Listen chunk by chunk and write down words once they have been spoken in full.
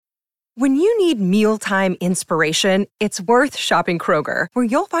When you need mealtime inspiration, it's worth shopping Kroger, where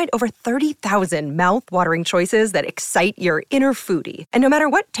you'll find over 30,000 mouth-watering choices that excite your inner foodie. And no matter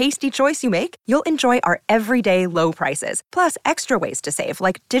what tasty choice you make, you'll enjoy our everyday low prices, plus extra ways to save,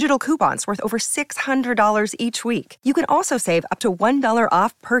 like digital coupons worth over $600 each week. You can also save up to $1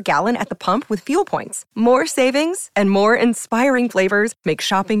 off per gallon at the pump with fuel points. More savings and more inspiring flavors make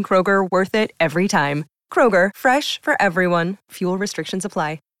shopping Kroger worth it every time. Kroger, fresh for everyone. Fuel restrictions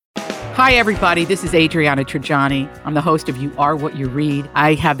apply. Hi, everybody. This is Adriana Trajani. I'm the host of You Are What You Read.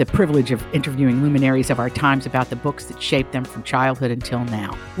 I have the privilege of interviewing luminaries of our times about the books that shaped them from childhood until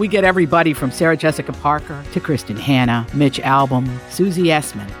now. We get everybody from Sarah Jessica Parker to Kristen Hanna, Mitch Albom, Susie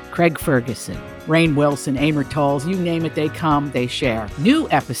Essman, Craig Ferguson, Rainn Wilson, Amor Tolls, you name it, they come, they share. New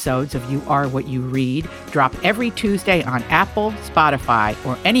episodes of You Are What You Read drop every Tuesday on Apple, Spotify,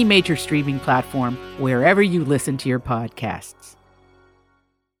 or any major streaming platform wherever you listen to your podcasts.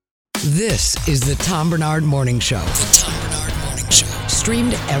 This is the Tom Barnard Morning Show. The Tom Barnard Morning Show.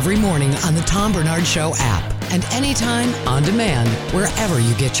 Streamed every morning on the Tom Barnard Show app and anytime on demand wherever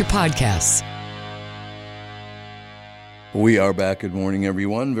you get your podcasts. We are back. Good morning,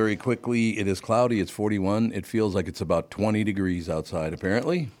 everyone. Very quickly, it is cloudy. It's 41. It feels like it's about 20 degrees outside,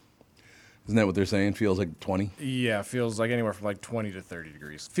 apparently. Isn't that what they're saying? Feels like 20? Yeah, feels like anywhere from like 20 to 30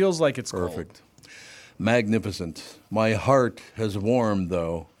 degrees. Feels like it's Perfect. Cold. Magnificent. My heart has warmed,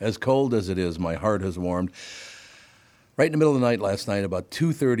 though. As cold as it is, my heart has warmed. Right in the middle of the night last night, about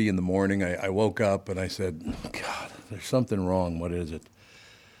 2:30 in the morning, I woke up and I said, God, there's something wrong. What is it?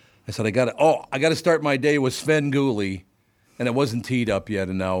 I said, I got to start my day with Svengoolie. And it wasn't teed up yet,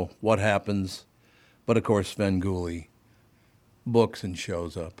 and now what happens? But, of course, Svengoolie books and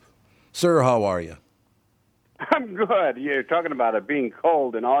shows up. Sir, how are you? I'm good. You're talking about it being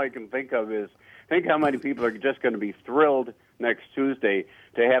cold, and all I can think of is think how many people are just going to be thrilled next Tuesday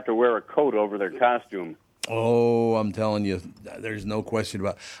to have to wear a coat over their costume. Oh, I'm telling you, there's no question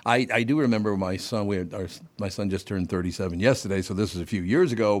about it. I do remember my son. My son just turned 37 yesterday, so this is a few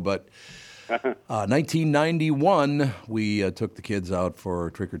years ago. But 1991, we took the kids out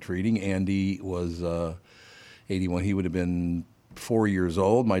for trick-or-treating. Andy was 81. He would have been 4 years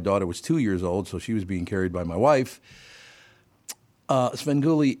old. My daughter was 2 years old, so she was being carried by my wife.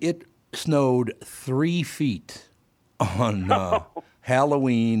 Svengoolie, it snowed 3 feet on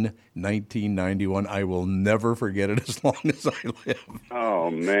Halloween 1991. I will never forget it as long as I live.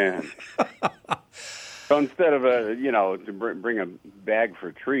 Oh, man. So instead of, to bring a bag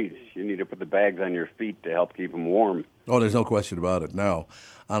for treats, you need to put the bags on your feet to help keep them warm. Oh, there's no question about it. Now,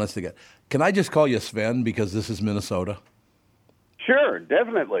 honest to God. Can I just call you Sven because this is Minnesota? Sure,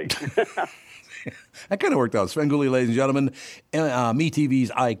 definitely. That kind of worked out. Svengoolie, ladies and gentlemen,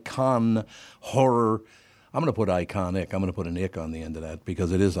 MeTV's icon horror. I'm going to put iconic. I'm going to put an ick on the end of that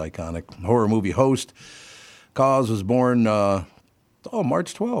because it is iconic. Horror movie host. Cause was born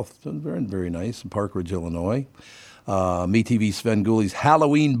March 12th. Very, very nice in Park Ridge, Illinois. MeTV's Svengoolie's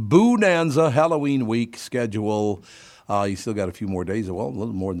Halloween Bonanza, Halloween week schedule. You still got a few more days. Well, a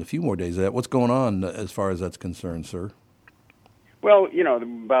little more than a few more days of that. What's going on as far as that's concerned, sir? Well,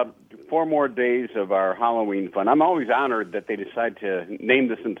 about 4 more days of our Halloween fun. I'm always honored that they decide to name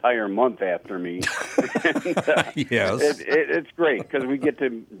this entire month after me. Yes. It's great because we get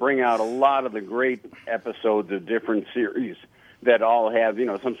to bring out a lot of the great episodes of different series that all have,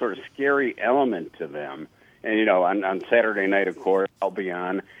 some sort of scary element to them. And, on Saturday night, of course, I'll be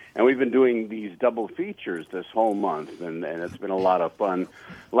on. And we've been doing these double features this whole month, and it's been a lot of fun.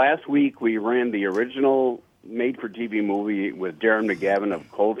 Last week, we ran the original made-for-TV movie with Darren McGavin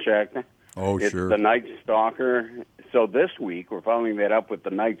of Kolchak. Oh, it's sure. The Night Stalker. So this week, we're following that up with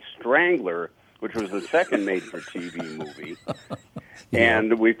The Night Strangler, which was the second made-for-TV movie. Yeah.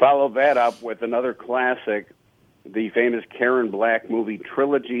 And we followed that up with another classic, the famous Karen Black movie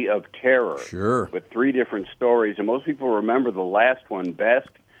Trilogy of Terror. Sure. With 3 different stories. And most people remember the last one best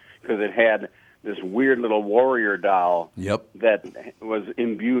because it had this weird little warrior doll that was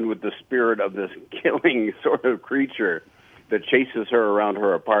imbued with the spirit of this killing sort of creature that chases her around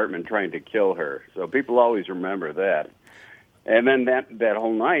her apartment trying to kill her. So people always remember that. And then that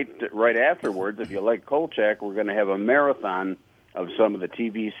whole night, right afterwards, if you like Kolchak, we're going to have a marathon of some of the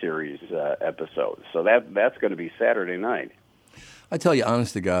TV series episodes. So that's going to be Saturday night. I tell you,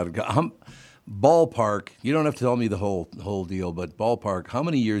 honest to God, ballpark, you don't have to tell me the whole deal, but ballpark, how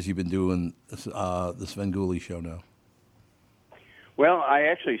many years you been doing the Svengoolie show now? Well, I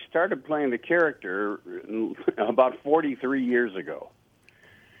actually started playing the character about 43 years ago.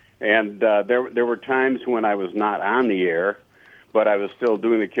 And there were times when I was not on the air, but I was still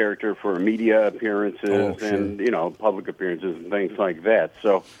doing the character for media appearances and, public appearances and things like that.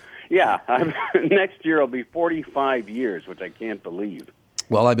 So Yeah, next year I'll be 45 years, which I can't believe.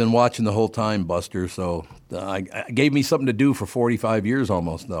 Well, I've been watching the whole time, Buster, so I gave me something to do for 45 years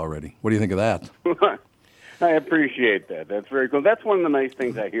almost already. What do you think of that? I appreciate that. That's very cool. That's one of the nice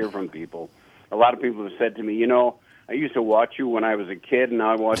things I hear from people. A lot of people have said to me, I used to watch you when I was a kid, and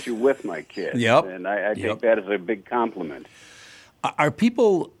now I watch you with my kids. Yep. And I take that as a big compliment. Are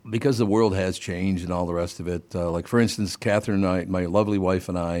people, because the world has changed and all the rest of it, like, for instance, Catherine and I, my lovely wife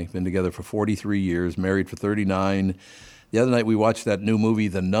and I, been together for 43 years, married for 39. The other night we watched that new movie,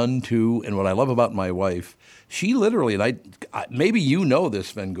 The Nun 2, and what I love about my wife, she literally, and I maybe you know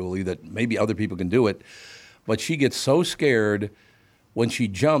this, Svengoolie, that maybe other people can do it, but she gets so scared when she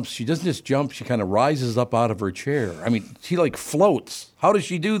jumps. She doesn't just jump, she kind of rises up out of her chair. I mean, she like floats. How does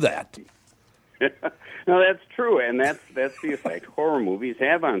she do that? No, that's true, and that's the effect horror movies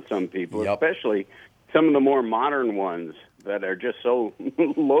have on some people, Yep. especially some of the more modern ones that are just so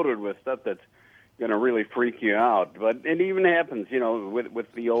loaded with stuff that's going to really freak you out. But it even happens,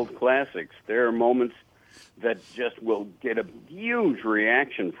 with the old classics. There are moments that just will get a huge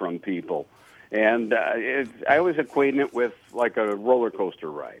reaction from people. And I always equate it with like a roller coaster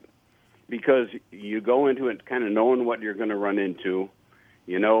ride, because you go into it kind of knowing what you're going to run into.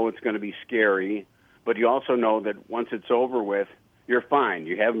 You know it's going to be scary, but you also know that once it's over with, you're fine.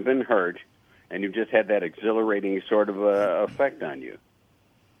 You haven't been hurt, and you've just had that exhilarating sort of effect on you.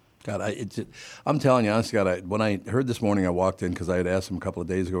 God, I'm telling you, honestly, God, when I heard this morning, I walked in because I had asked him a couple of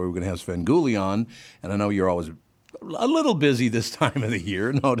days ago we were going to have Svengoolie on, and I know you're always a little busy this time of the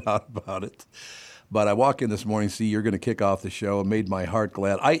year, no doubt about it. But I walk in this morning, see you're going to kick off the show. It made my heart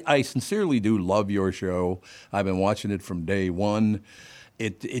glad. I sincerely do love your show. I've been watching it from day one.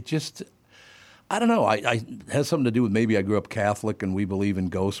 It just, I don't know. I has something to do with maybe I grew up Catholic and we believe in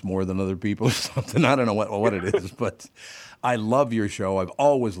ghosts more than other people or something. I don't know what it is, but I love your show. I've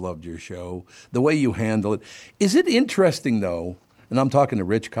always loved your show. The way you handle it. Is it interesting, though, and I'm talking to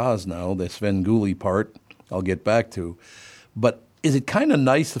Rich Kaz now, the Svengoolie part I'll get back to, but is it kind of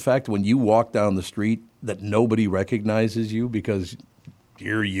nice the fact when you walk down the street that nobody recognizes you because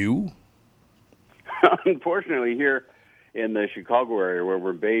you're you? Unfortunately, here in the Chicago area where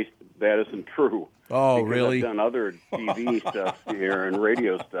we're based, that isn't true. Oh, because really? I've done other TV stuff here and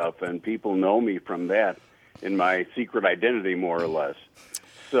radio stuff, and people know me from that in my secret identity, more or less.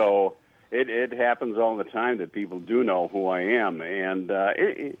 So it happens all the time that people do know who I am. And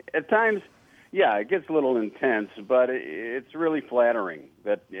at times, yeah, it gets a little intense, but it's really flattering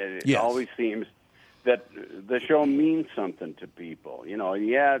that it always seems that the show means something to people.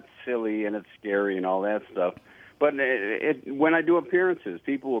 Yeah, it's silly and it's scary and all that stuff. But when I do appearances,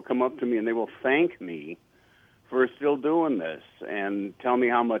 people will come up to me and they will thank me for still doing this and tell me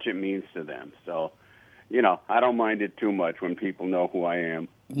how much it means to them. So, I don't mind it too much when people know who I am.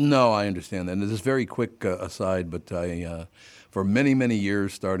 No, I understand that. And this is a very quick aside, but I, for many, many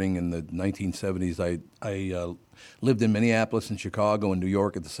years, starting in the 1970s, I lived in Minneapolis and Chicago and New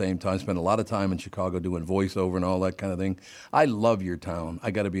York at the same time, spent a lot of time in Chicago doing voiceover and all that kind of thing. I love your town.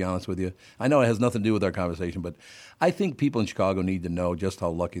 I got to be honest with you. I know it has nothing to do with our conversation, but I think people in Chicago need to know just how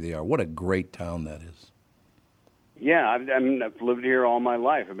lucky they are. What a great town that is. Yeah, I've lived here all my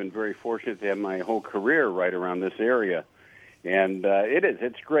life. I've been very fortunate to have my whole career right around this area. And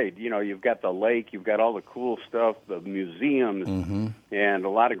it's great. You've got the lake, you've got all the cool stuff, the museums, and a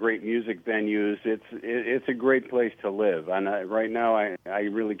lot of great music venues. It's a great place to live. And right now, I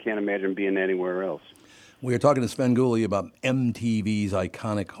really can't imagine being anywhere else. We are talking to Svengoolie about MTV's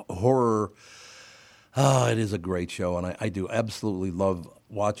iconic horror. It is a great show, and I do absolutely love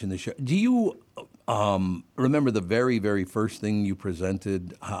watching the show. Do you remember the very, very first thing you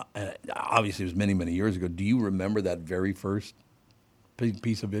presented? Obviously, it was many, many years ago. Do you remember that very first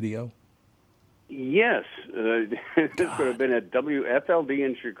piece of video? Yes. This would have been at WFLD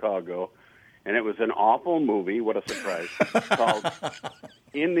in Chicago, and it was an awful movie. What a surprise. Called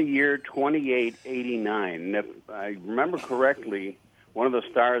In the Year 2889. And if I remember correctly, one of the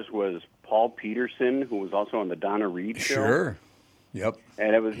stars was Paul Peterson, who was also on the Donna Reed show. Sure. Yep.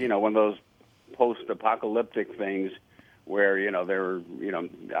 And it was, one of those post-apocalyptic things where, there were,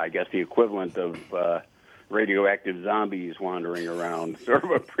 I guess the equivalent of radioactive zombies wandering around, sort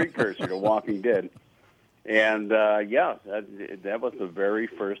of a precursor to Walking Dead. And, that was the very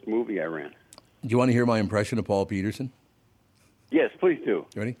first movie I ran. Do you want to hear my impression of Paul Peterson? Yes, please do.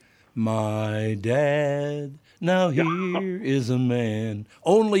 You ready? My dad, now here is a man.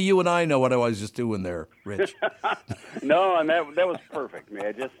 Only you and I know what I was just doing there, Rich. No, and that was perfect. May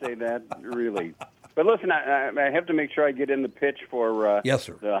I just say that, really? But listen, I have to make sure I get in the pitch for yes,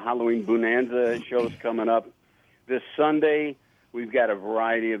 sir. The Halloween Bonanza shows coming up this Sunday. We've got a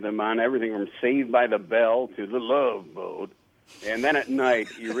variety of them on, everything from Saved by the Bell to The Love Boat. And then at night,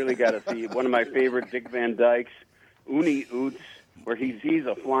 you really got to see one of my favorite Dick Van Dyke's, Uni Oots, where he sees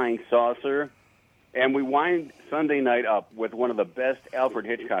a flying saucer. And we wind Sunday night up with one of the best Alfred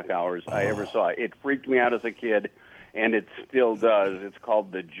Hitchcock hours I ever saw. It freaked me out as a kid, and it still does. It's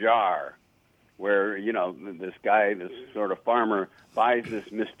called The Jar, where, this guy, this sort of farmer, buys this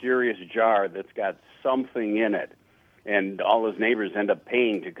mysterious jar that's got something in it. And all his neighbors end up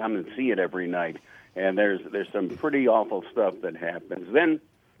paying to come and see it every night. And there's some pretty awful stuff that happens. Then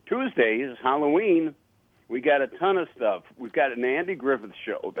Tuesday is Halloween. We got a ton of stuff. We've got an Andy Griffith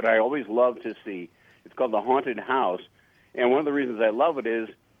show that I always love to see. It's called The Haunted House. And one of the reasons I love it is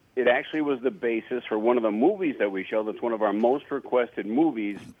it actually was the basis for one of the movies that we show that's one of our most requested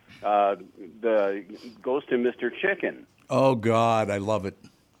movies, the Ghost of Mr. Chicken. Oh, God, I love it.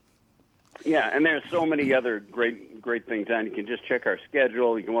 Yeah, and there's so many other great things on. You can just check our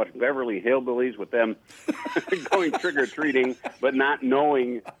schedule. You can watch Beverly Hillbillies with them going trick-or-treating, but not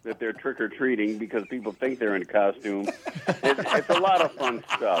knowing that they're trick-or-treating because people think they're in costume. It's a lot of fun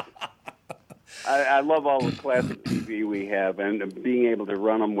stuff. I love all the classic TV we have, and being able to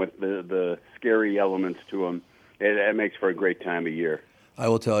run them with the scary elements to them, it makes for a great time of year. I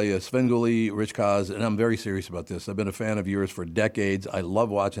will tell you, Svengoolie, Rich Koz, and I'm very serious about this. I've been a fan of yours for decades. I love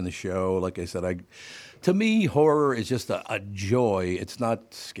watching the show. Like I said, to me, horror is just a joy. It's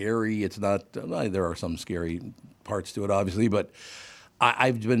not scary. It's not. There are some scary parts to it, obviously, but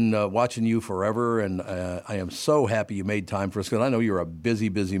I've been watching you forever, and I am so happy you made time for us, because I know you're a busy,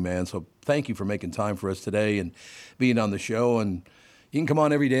 busy man. So thank you for making time for us today and being on the show. And you can come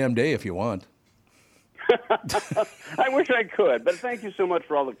on every damn day if you want. I wish I could, but thank you so much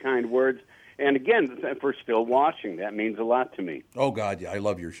for all the kind words. And again, for still watching. That means a lot to me. Oh, God, yeah. I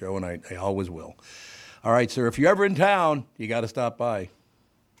love your show, and I always will. All right, sir, if you're ever in town, you got to stop by.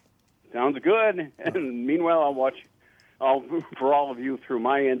 Sounds good. And meanwhile, I'll watch for all of you through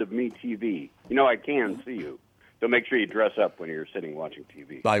my end of Me TV. I can see you. So make sure you dress up when you're sitting watching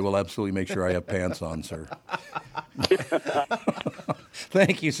TV. I will absolutely make sure I have pants on, sir.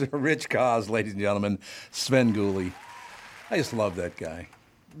 Thank you, sir. Rich Koz, ladies and gentlemen. Svengoolie. I just love that guy.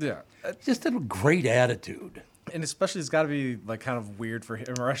 Yeah. Just a great attitude. And especially it's got to be like kind of weird for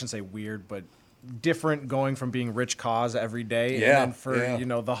him, or I shouldn't say weird, but different going from being Rich Koz every day. Yeah. And then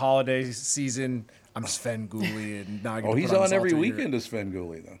for, the holiday season, I'm Svengoolie, and now I get to he's put on every Salter weekend of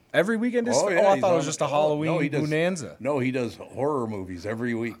Svengoolie, though. Every weekend is? Yeah, I thought it was just a Halloween bonanza. No, he does horror movies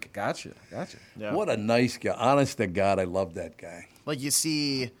every week. Gotcha. Yeah. What a nice guy. Honest to God, I love that guy. Like you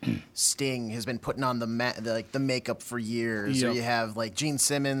see, Sting has been putting on the makeup for years. Yep. Or you have like Gene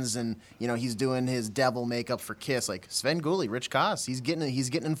Simmons, and he's doing his devil makeup for Kiss. Like Svengoolie, Rich Koz, he's getting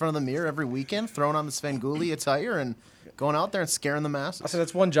in front of the mirror every weekend, throwing on the Svengoolie attire and going out there and scaring the masses. I said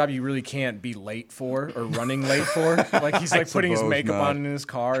that's one job you really can't be late for or running late for. Like he's like putting his makeup on in his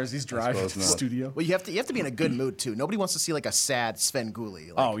car as he's driving to the studio. Well, you have to be in a good mood too. Nobody wants to see like a sad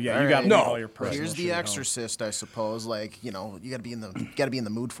Svengoolie. Like, you got to leave all your personal Here's The shit Exorcist, I suppose. Like you got to be in the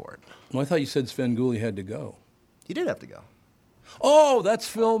mood for it. Well, I thought you said Svengoolie had to go. He did have to go. Oh, that's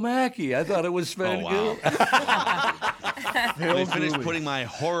Phil Mackey. I thought it was Svengoolie. Oh, wow. I finished putting my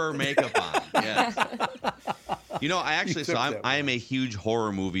horror makeup on. Yes. I am a huge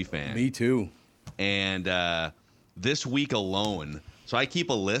horror movie fan. Me too. And this week alone, so I keep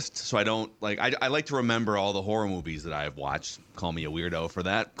a list. So I don't I like to remember all the horror movies that I have watched. Call me a weirdo for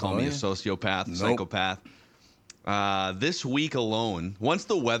that. Call me a sociopath, psychopath. This week alone, once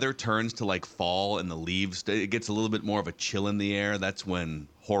the weather turns to like fall and the leaves, it gets a little bit more of a chill in the air. That's when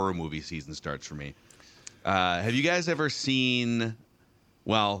horror movie season starts for me. Have you guys ever seen?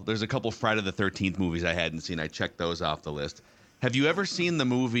 Well, there's a couple Friday the 13th movies I hadn't seen. I checked those off the list. Have you ever seen the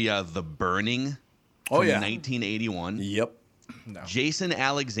movie The Burning from 1981? Yep. No. Jason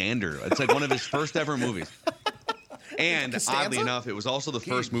Alexander. It's like one of his first ever movies. And oddly enough, it was also the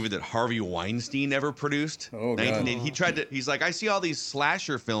first movie that Harvey Weinstein ever produced. Oh, God. He's like, I see all these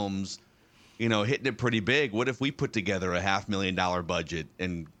slasher films, hitting it pretty big. What if we put together a $500,000 budget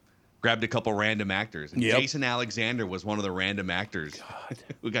and grabbed a couple random actors? And Jason Alexander was one of the random actors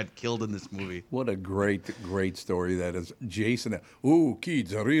who got killed in this movie. What a great, great story that is. Jason. Ooh,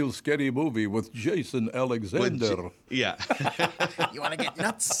 kids, a real scary movie with Jason Alexander. Yeah. You want to get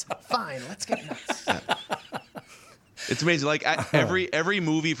nuts? Fine, let's get nuts. It's amazing. Like every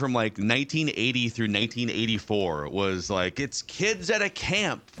movie from like 1980 through 1984 was like, it's kids at a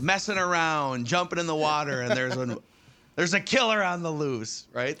camp messing around, jumping in the water, and there's a killer on the loose,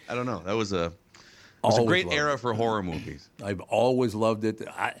 right? I don't know. That was a great era for horror movies. I've always loved it.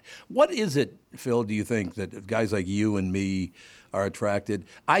 What is it, Phil, do you think, that guys like you and me are attracted.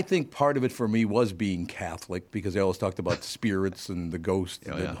 I think part of it for me was being Catholic because they always talked about spirits and the ghost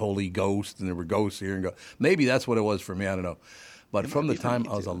and the Holy Ghost, and there were ghosts here and go. Maybe that's what it was for me. I don't know. But from the time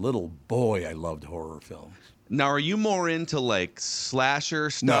I was a little boy, I loved horror films. Now, are you more into like slasher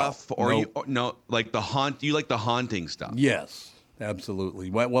stuff, or you like You like the haunting stuff? Yes, absolutely.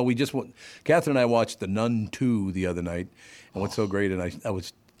 Well, Catherine and I watched The Nun 2 the other night, and what's so great, and I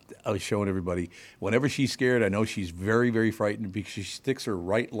was showing everybody, whenever she's scared, I know she's very, very frightened because she sticks her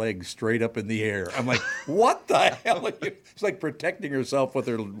right leg straight up in the air. I'm like, what the hell are you? She's like protecting herself with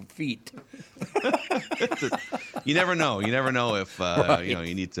her feet. You never know. You never know if right.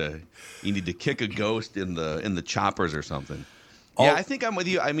 you need to kick a ghost in the choppers or something. Yeah, I think I'm with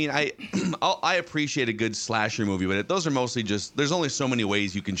you. I mean, I appreciate a good slasher movie, but those are mostly just, there's only so many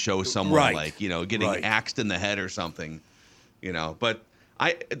ways you can show someone getting axed in the head or something, But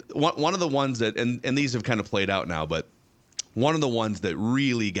one of the ones that, and these have kind of played out now, but one of the ones that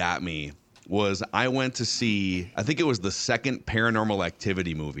really got me was I went to see, I think it was the second Paranormal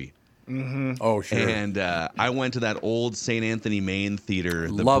Activity movie. Mm-hmm. Oh, sure. And I went to that old St. Anthony, Maine theater,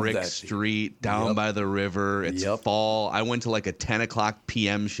 the brick street down by the river. It's fall. I went to like a 10 o'clock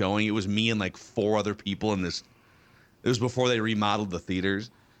p.m. showing. It was me and like 4 other people in this. It was before they remodeled the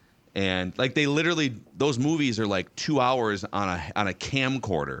theaters. And like they literally, those movies are like 2 hours on a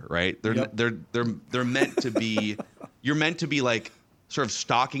camcorder, right? They're meant to be, you're meant to be like sort of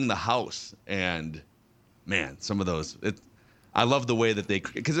stalking the house. And man, some of those, I love the way that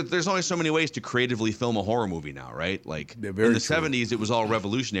because there's only so many ways to creatively film a horror movie now, right? Like in the 70s, it was all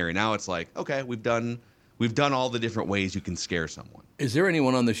revolutionary. Now it's like, okay, we've done all the different ways you can scare someone. Is there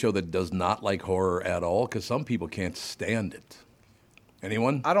anyone on the show that does not like horror at all? Because some people can't stand it.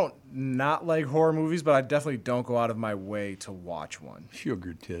 Anyone? I don't not like horror movies, but I definitely don't go out of my way to watch one.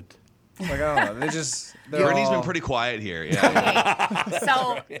 Sugar tit. Like, I don't know. Brittany's been pretty quiet here. Yeah. Okay.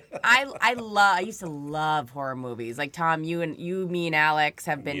 So I used to love horror movies. Like Tom, me and Alex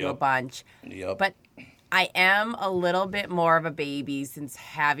have been to a bunch. Yep. But I am a little bit more of a baby since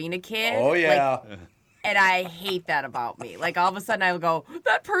having a kid. Oh yeah. And I hate that about me. Like all of a sudden I would go,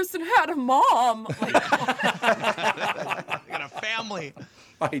 that person had a mom. Like, got a family.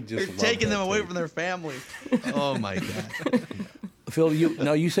 You're taking them away from their family. Oh my God. Phil,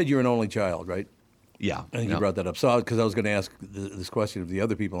 you said you're an only child, right? Yeah. I think you brought that up. So, because I was going to ask this question of the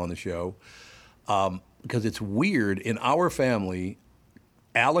other people on the show, because it's weird. In our family,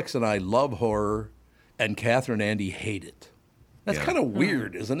 Alex and I love horror, and Catherine and Andy hate it. That's kind of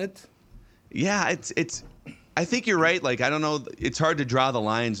weird, isn't it? Yeah, it's. I think you're right. Like, I don't know. It's hard to draw the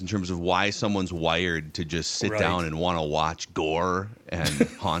lines in terms of why someone's wired to just sit down and want to watch gore and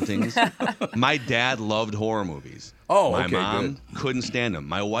hauntings. My dad loved horror movies. Oh, my mom couldn't stand them.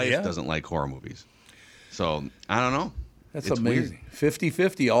 My wife doesn't like horror movies. So, I don't know. That's amazing.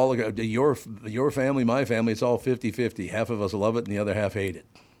 50-50. All your family, my family, it's all 50-50. Half of us love it and the other half hate it.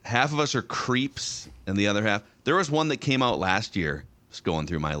 Half of us are creeps and the other half. There was one that came out last year. Just going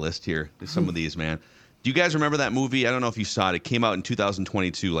through my list here. There's some of these, man. Do you guys remember that movie? I don't know if you saw it. It came out in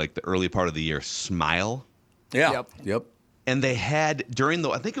 2022, like the early part of the year. Smile. Yeah. Yep. And they had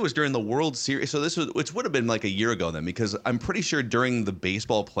I think it was during the World Series. So which would have been like a year ago then, because I'm pretty sure during the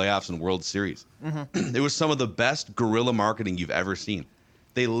baseball playoffs and World Series, it was some of the best guerrilla marketing you've ever seen.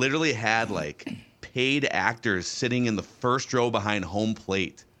 They literally had like paid actors sitting in the first row behind home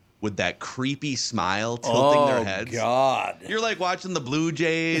plate with that creepy smile tilting their heads. Oh, God. You're like watching the Blue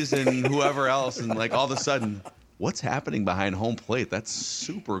Jays and whoever else, and like all of a sudden, what's happening behind home plate? That's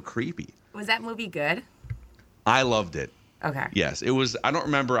super creepy. Was that movie good? I loved it. Okay. Yes, it was. I don't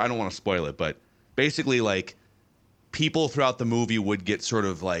remember. I don't want to spoil it, but basically, like, people throughout the movie would get sort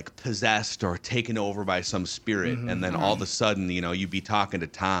of like possessed or taken over by some spirit, and then all of a sudden, you'd be talking to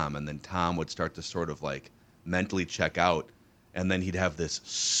Tom, and then Tom would start to sort of like mentally check out. And then he'd have this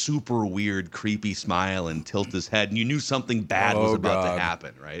super weird, creepy smile and tilt his head, and you knew something bad was about to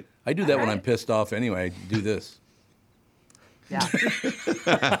happen, right? I do that when I'm pissed off anyway. I do this. Yeah.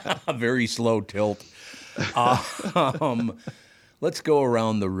 A very slow tilt. Let's go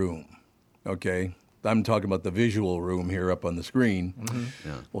around the room, okay? I'm talking about the visual room here up on the screen.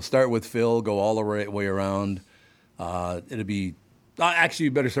 Yeah. We'll start with Phil, go all the way around. It'll be... Actually,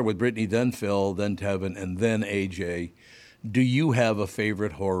 you better start with Brittany, then Phil, then Tevin, and then AJ. Do you have a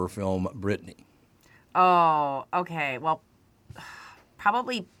favorite horror film, Brittany? Oh, okay. Well,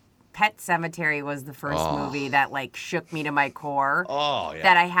 probably Pet Sematary was the first movie that like shook me to my core. Oh, yeah.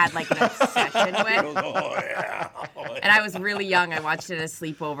 That I had like an obsession with. And I was really young. I watched it at a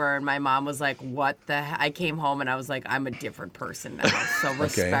sleepover, and my mom was like, "What the?" I came home and I was like, "I'm a different person now, so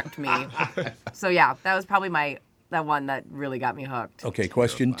respect me." So yeah, that was probably my the one that really got me hooked. Okay,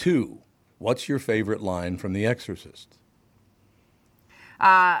 question 2. What's your favorite line from The Exorcist?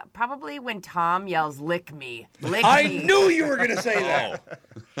 Probably when Tom yells, "Lick me, lick I me." knew you were going to say that.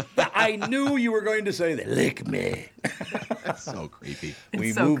 I knew you were going to say that. Lick me. That's so creepy.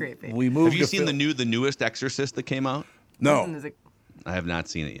 It's so creepy. We moved. Have you seen the newest Exorcist that came out? No. I have not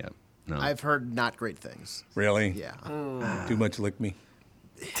seen it yet. No. I've heard not great things. Really? Yeah. Too much lick me.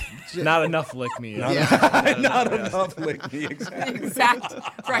 Not enough lick me. Not enough lick me. Exactly. The exact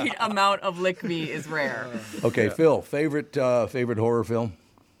right amount of lick me is rare. Okay, Phil, favorite horror film?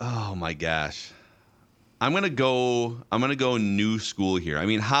 Oh my gosh. I'm gonna go new school here. I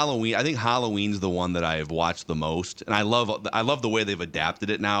mean, Halloween. I think Halloween's the one that I have watched the most, and I love the way they've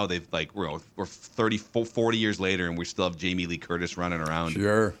adapted it now. They've we're 30, 40 years later, and we still have Jamie Lee Curtis running around,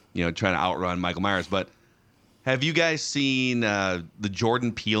 sure, trying to outrun Michael Myers. But have you guys seen the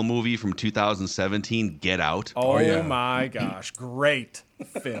Jordan Peele movie from 2017, Get Out? Oh yeah. My gosh, great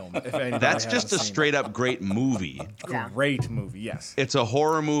film. If that's just a straight up great movie. Great movie, yes. It's a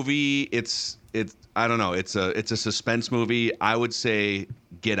horror movie. It's I don't know. It's a suspense movie. I would say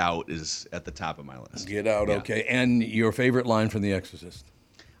Get Out is at the top of my list. Get Out, yeah. Okay. And your favorite line from The Exorcist?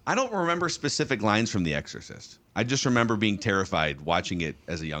 I don't remember specific lines from The Exorcist. I just remember being terrified watching it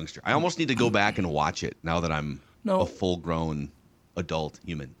as a youngster. I almost need to go back and watch it now that I'm a full-grown adult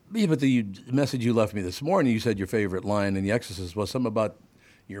human. Yeah, but the message you left me this morning, you said your favorite line in The Exorcist was something about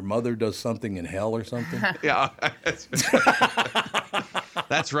your mother does something in hell or something? Yeah.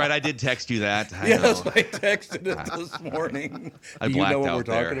 That's right. I did text you that. Yes, I texted it this morning. I Do you blacked know what out we're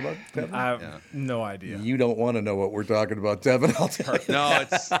there. talking about, Tevin? I have no idea. You don't want to know what we're talking about, Tevin. I'll tell you. No,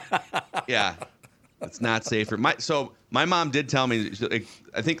 it's not safe for my mom did tell me.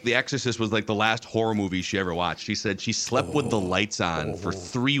 I think The Exorcist was like the last horror movie she ever watched. She said she slept with the lights on for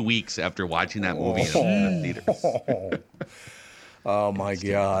 3 weeks after watching that movie in the theaters. Oh my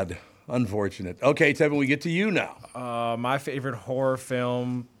God. Unfortunate. Okay, Tevin, we get to you now. My favorite horror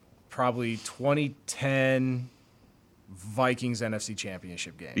film, probably 2010 Vikings NFC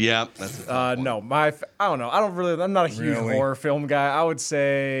Championship game. Yeah, that's no, I don't know. I'm not a huge horror film guy. I would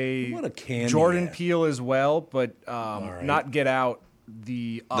say What a candy Jordan ass. Peele as well, but right. not Get Out.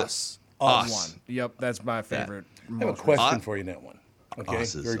 The Us one. Yep, that's my favorite. I have a question for you in that one. Okay,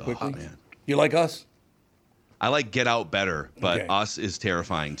 Us is, very quickly. man. You like Us? I like Get Out better, but Okay. Us is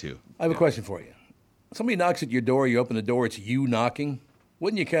terrifying too. I have a question for you. Somebody knocks at your door, you open the door, it's you knocking.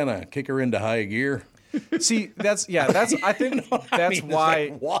 Wouldn't you kind of kick her into high gear? See, I think that's why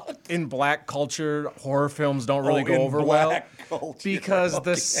what? in black culture horror films don't really go over well. Culture. Because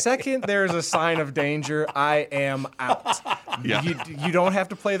the second there's a sign of danger, I am out. Yeah. You don't have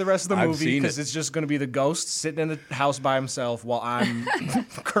to play the rest of the I've movie seen because it. it's just going to be the ghost sitting in the house by himself while I'm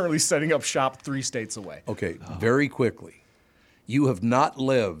currently setting up shop 3 states away. Okay, very quickly. You have not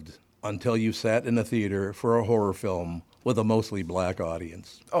lived until you sat in a theater for a horror film with a mostly black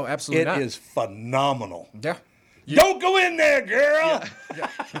audience. Oh, absolutely not. It is phenomenal. Yeah. Don't go in there, girl.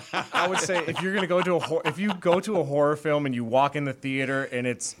 I would say if you're gonna go to if you go to a horror film and you walk in the theater and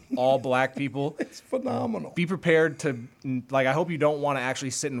it's all black people, It's phenomenal. be prepared to I hope you don't want to actually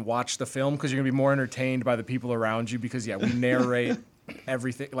sit and watch the film because you're gonna be more entertained by the people around you because we narrate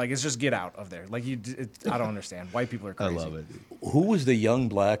everything. It's just Get Out of there. I don't understand. White people are crazy. I love it. Who was the young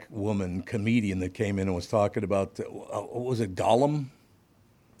black woman comedian that came in and was talking about, was it Gollum?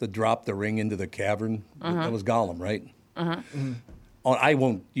 That dropped the ring into the cavern? That was Gollum, right? Mm-hmm. I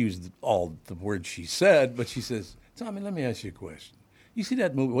won't use all the words she said, but she says, Tommy, let me ask you a question. You see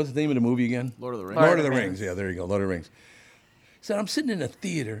that movie? What's the name of the movie again? Lord of the Rings. Lord of the Rings. Yeah, there you go. Lord of the Rings. He said, I'm sitting in a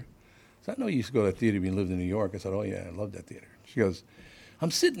theater. So I know you used to go to that theater when you lived in New York. I said, oh, yeah, I love that theater. She goes, I'm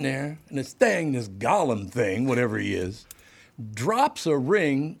sitting there, and this Gollum thing, whatever he is, drops a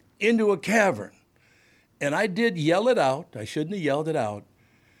ring into a cavern. And I did yell it out. I shouldn't have yelled it out.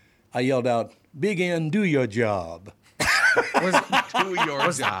 I yelled out, Big N, do your job. Do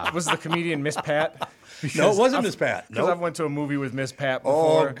your job. Was the comedian Miss Pat? No, it wasn't Miss Pat. Because Nope. I've went to a movie with Miss Pat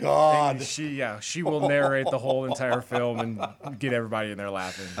before. Oh, God. And she will narrate the whole entire film and get everybody in there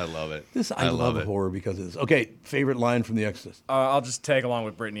laughing. I love it. I love it. horror because of this. Okay, favorite line from The Exorcist. I'll just tag along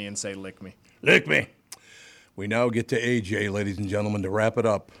with Brittany and say, lick me. Lick me. We now get to AJ, ladies and gentlemen, to wrap it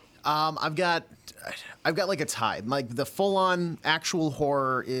up. I've got like a tie. Like the full-on actual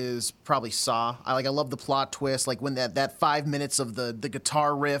horror is probably Saw. I love the plot twist. Like when that 5 minutes of the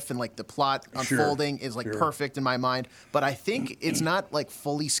guitar riff and like the plot unfolding is perfect in my mind. But I think it's not like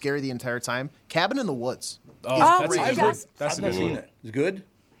fully scary the entire time. Cabin in the Woods. Oh, That's I've a never good seen one. it. Is it good?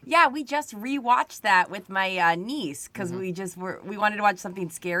 Yeah, we just rewatched that with my niece because we wanted to watch something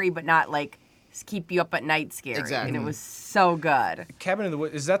scary but not like keep you up at night scary. Exactly. And it was so good. Cabin in the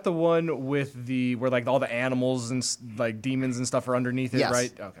Woods, is that the one with where like all the animals and like demons and stuff are underneath it, Yes.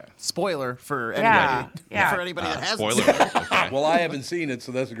 right? Okay. Spoiler for anybody. Yeah. For anybody that hasn't Spoiler. seen it. Okay. Well, I haven't seen it,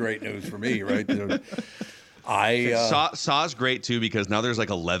 so that's great news for me, right? Saw's great too because now there's like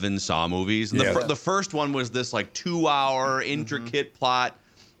 11 Saw movies. And the first one was this like 2-hour intricate plot,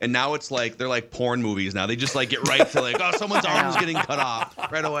 and now it's like they're like porn movies now. They just like get right to like, oh, someone's arm is getting cut off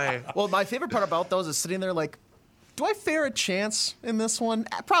right away. Well, my favorite part about those is sitting there like, do I fare a chance in this one?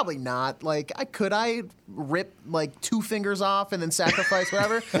 Probably not. Like, could I rip like 2 fingers off and then sacrifice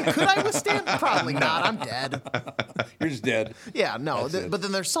whatever? Could I withstand? Probably not. I'm dead. You're just dead. Yeah, no. But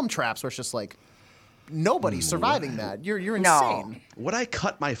then there's some traps where it's just like, nobody's surviving that. You're No. insane. Would I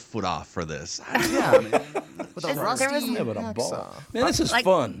cut my foot off for this? Yeah, man. With a rusty Yeah, but a ball. hacksaw. Man, this is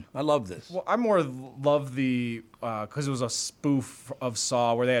fun. I love this. Well, I more love the because it was a spoof of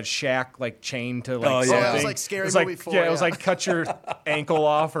Saw where they had Shaq like chained to like something. it was like Scary It was like- Movie 4, Yeah, it was yeah. like cut your ankle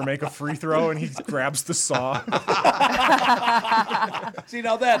off or make a free throw, and he grabs the saw. See,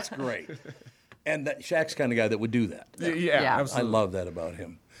 now that's great. And Shaq's kind of guy that would do that. Yeah, I absolutely. love that about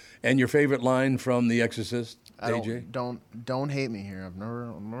him. And your favorite line from The Exorcist, I AJ? don't hate me here. I've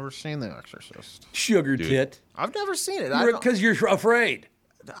never seen The Exorcist. Sugar tit. I've never seen it. Because you're afraid.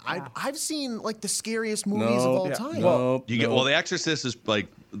 I've seen like the scariest movies of all time. Nope. Well, The Exorcist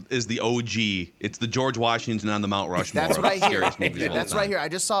is the OG. It's the George Washington on the Mount Rushmore. That's what I hear. Scariest movies of all That's what I time. hear. I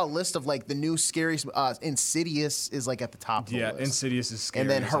just saw a list of like the new scariest. Insidious is like at the top of the Yeah, list. Insidious is scary. And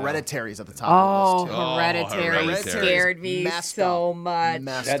then as hell. Hereditary's at the top Oh, of the list too. Hereditary Hereditary. scared me Messed so up. much.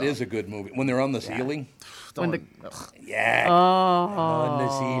 Messed That up. is a good movie. When they're on the ceiling. Yeah. Oh. On the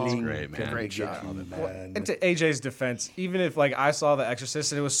ceiling. great, man. Great shot. And to AJ's defense, even if like I saw The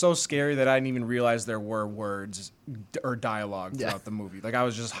Exorcist and it was so scary that I didn't even realize there were words or dialogue throughout the movie. Like I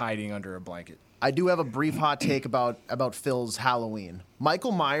was just hiding under a blanket. I do have a brief hot take about Phil's Halloween.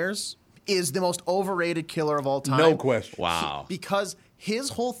 Michael Myers is the most overrated killer of all time. No question. Wow. Because his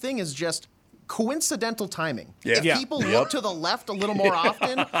whole thing is just coincidental timing. Yeah. If Yeah. people look to the left a little more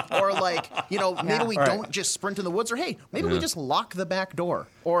often, or like, maybe we don't just sprint in the woods, or hey, maybe we just lock the back door,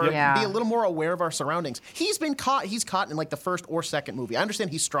 or be a little more aware of our surroundings. He's caught in like the first or second movie. I understand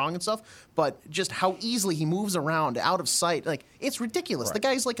he's strong and stuff, but just how easily he moves around out of sight, like it's ridiculous. The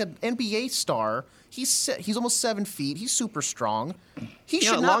guy's like an NBA star. He's almost 7 feet. He's super strong. He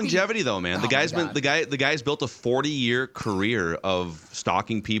should not longevity though, man. Oh, The guy's built a 40-year career of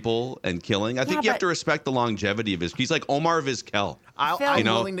stalking people and killing. I think you have to respect the longevity of his. He's like Omar Vizquel. I'm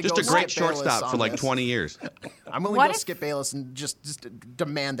willing to just go a great Skip Bayless shortstop for on like this. 20 years. I'm willing to go Skip Bayless and just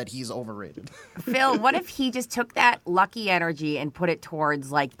demand that he's overrated. Phil, what if he just took that lucky energy and put it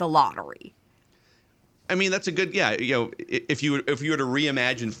towards like the lottery? I mean, that's a good, if you were to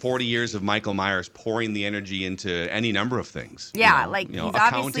reimagine 40 years of Michael Myers pouring the energy into any number of things. Yeah, he's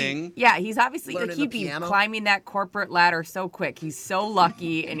accounting. he's obviously like he'd be climbing that corporate ladder so quick. He's so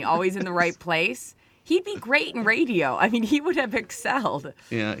lucky and always in the right place. He'd be great in radio. I mean, he would have excelled.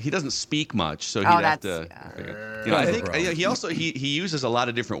 Yeah, he doesn't speak much, so he'd have to. I think he also he uses a lot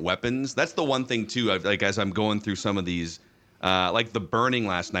of different weapons. That's the one thing too. Like as I'm going through some of these, like the burning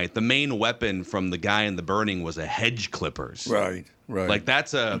last night, the main weapon from the guy in the burning was a hedge clippers. Right. Like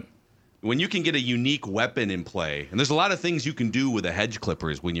that's when you can get a unique weapon in play, and there's a lot of things you can do with a hedge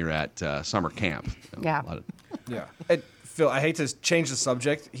clippers when you're at summer camp. Yeah. Yeah. And Phil, I hate to change the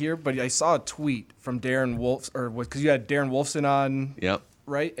subject here, but I saw a tweet from Darren Wolf, because you had Darren Wolfson on,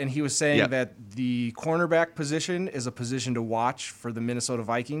 right? And he was saying that the cornerback position is a position to watch for the Minnesota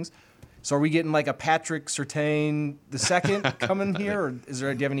Vikings. So are we getting like a Patrick Surtain II coming here, or do you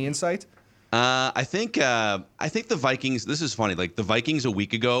have any insight? I think the Vikings. This is funny. Like the Vikings a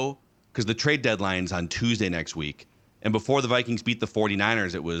week ago, because the trade deadline's on Tuesday next week. And before the Vikings beat the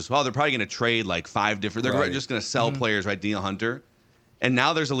 49ers, it was, they're probably going to trade like 5 different. They're just going to sell players, right? Daniel Hunter. And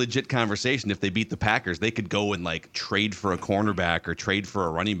now there's a legit conversation. If they beat the Packers, they could go and like trade for a cornerback or trade for a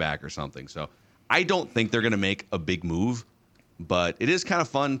running back or something. So I don't think they're going to make a big move, but it is kind of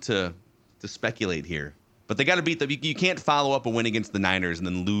fun to speculate here. But they got to beat them. You can't follow up a win against the Niners and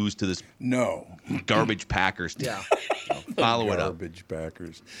then lose to this garbage Packers team. Yeah. Follow it up. Garbage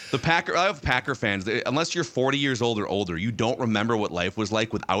Packers. I have Packer fans. Unless you're 40 years old or older, you don't remember what life was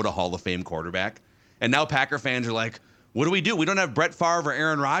like without a Hall of Fame quarterback. And now Packer fans are like, what do? We don't have Brett Favre or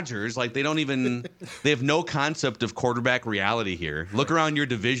Aaron Rodgers. Like they have no concept of quarterback reality here. Look around your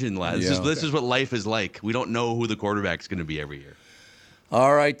division, lads. This is what life is like. We don't know who the quarterback's going to be every year.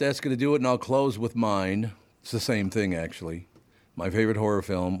 All right, that's going to do it, and I'll close with mine. It's the same thing, actually. my favorite horror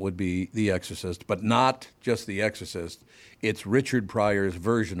film would be The Exorcist, but not just The Exorcist. It's Richard Pryor's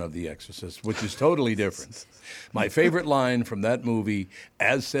version of The Exorcist, which is totally different. My favorite line from that movie,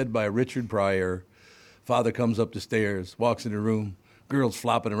 as said by Richard Pryor, father comes up the stairs, walks in the room, girl's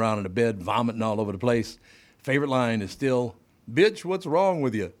flopping around in the bed, vomiting all over the place. Favorite line is still, bitch, what's wrong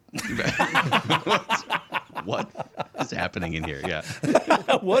with you? What is happening in here? Yeah.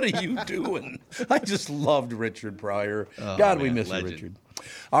 What are you doing? I just loved Richard Pryor. God, we miss you, Richard.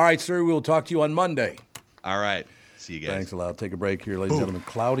 All right, sir, we'll talk to you on Monday. All right. See you guys. Thanks a lot. Take a break here, ladies and gentlemen.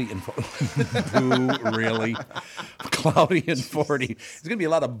 Cloudy and boo, really? Cloudy and 40. There's going to be a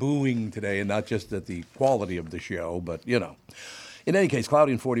lot of booing today, and not just at the quality of the show, but, you know. In any case,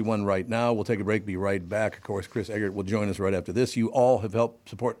 cloudy and 41 right now. We'll take a break, be right back. Of course, Chris Eggert will join us right after this. You all have helped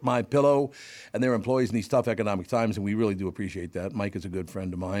support MyPillow and their employees in these tough economic times, and we really do appreciate that. Mike is a good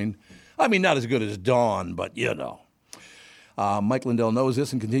friend of mine. I mean, not as good as Dawn, but you know. Mike Lindell knows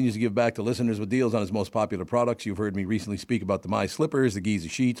this and continues to give back to listeners with deals on his most popular products. You've heard me recently speak about the My Slippers, the Giza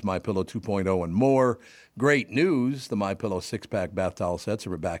Sheets, MyPillow 2.0, and more. Great news, the MyPillow 6-pack bath towel sets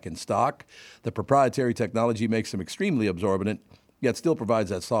are back in stock. The proprietary technology makes them extremely absorbent, yet still provides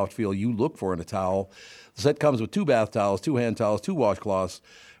that soft feel you look for in a towel. The set comes with 2 bath towels, 2 hand towels, 2 washcloths.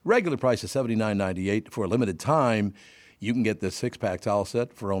 Regular price is $79.98. For a limited time, you can get this 6-pack towel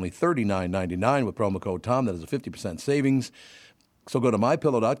set for only $39.99 with promo code TOM. That is a 50% savings. So go to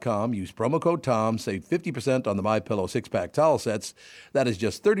MyPillow.com, use promo code TOM, save 50% on the MyPillow 6-pack towel sets. That is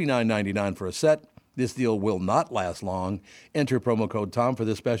just $39.99 for a set. This deal will not last long. Enter promo code TOM for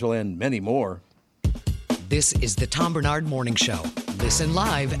this special and many more. This is the Tom Barnard Morning Show. Listen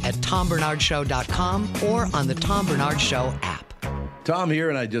live at TomBarnardShow.com or on the Tom Barnard Show app. Tom here,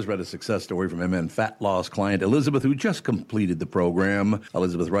 and I just read a success story from MN Fat Loss client Elizabeth, who just completed the program.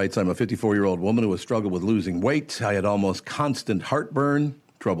 Elizabeth writes, I'm a 54-year-old woman who has struggled with losing weight. I had almost constant heartburn,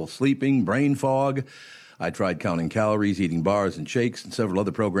 trouble sleeping, brain fog. I tried counting calories, eating bars and shakes, and several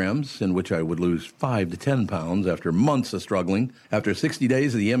other programs in which I would lose 5 to 10 pounds after months of struggling. After 60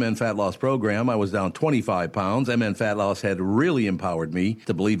 days of the MN Fat Loss program, I was down 25 pounds. MN Fat Loss had really empowered me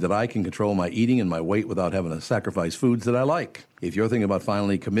to believe that I can control my eating and my weight without having to sacrifice foods that I like. If you're thinking about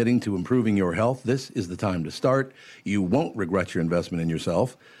finally committing to improving your health, this is the time to start. You won't regret your investment in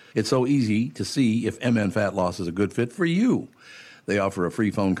yourself. It's so easy to see if MN Fat Loss is a good fit for you. They offer a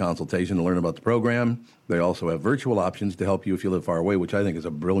free phone consultation to learn about the program. They also have virtual options to help you if you live far away, which I think is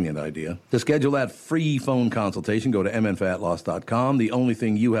a brilliant idea. To schedule that free phone consultation, go to mnfatloss.com. The only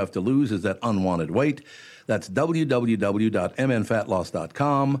thing you have to lose is that unwanted weight. That's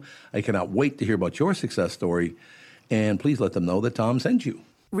www.mnfatloss.com. I cannot wait to hear about your success story, and please let them know that Tom sent you.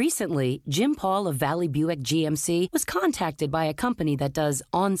 Recently, Jim Paul of Valley Buick GMC was contacted by a company that does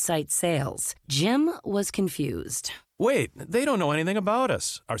on-site sales. Jim was confused. Wait, they don't know anything about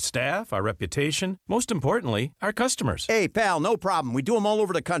us, our staff, our reputation, most importantly, our customers. Hey, pal, no problem. We do them all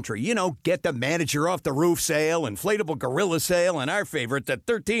over the country. You know, get the manager off the roof sale, inflatable gorilla sale, and our favorite, the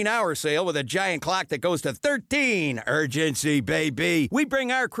 13-hour sale with a giant clock that goes to 13. Urgency, baby. We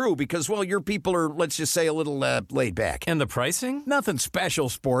bring our crew because, well, your people are, let's just say, a little laid back. And the pricing? Nothing special,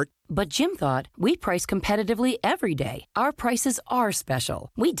 sport. But Jim thought we price competitively every day. Our prices are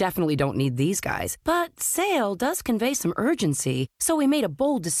special. We definitely don't need these guys. But sale does convey some urgency, so we made a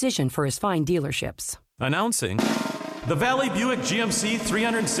bold decision for his fine dealerships. Announcing the Valley Buick GMC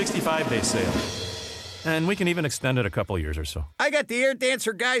 365-day sale. And we can even extend it a couple years or so. I got the air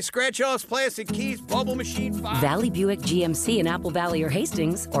dancer guy, scratch-offs, plastic keys, bubble machine, Valley Buick GMC in Apple Valley or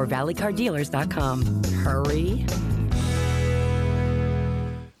Hastings or valleycardealers.com. Hurry.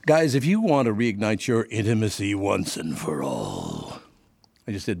 Guys, if you want to reignite your intimacy once and for all,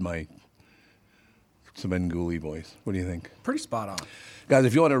 I just did my Svengoolie voice. What do you think? Pretty spot on. Guys,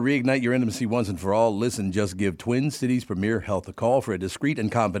 if you want to reignite your intimacy once and for all, listen, just give Twin Cities Premier Health a call for a discreet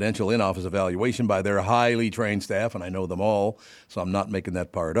and confidential in-office evaluation by their highly trained staff, and I know them all, so I'm not making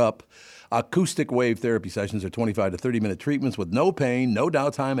that part up. Acoustic wave therapy sessions are 25 to 30-minute treatments with no pain, no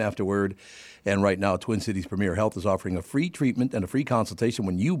downtime afterward. And right now, Twin Cities Premier Health is offering a free treatment and a free consultation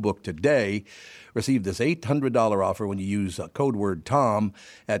when you book today. Receive this $800 offer when you use code word TOM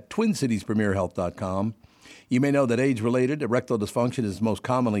at TwinCitiesPremierHealth.com. You may know that age-related erectile dysfunction is most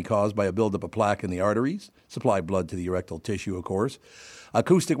commonly caused by a buildup of plaque in the arteries. Supply blood to the erectile tissue, of course.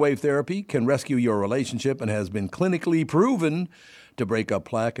 Acoustic wave therapy can rescue your relationship and has been clinically proven to break up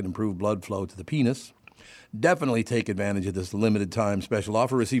plaque and improve blood flow to the penis. Definitely take advantage of this limited time special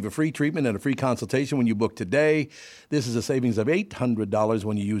offer. Receive a free treatment and a free consultation when you book today. This is a savings of $800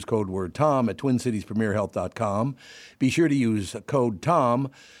 when you use code word TOM at TwinCitiesPremierHealth.com. Be sure to use code TOM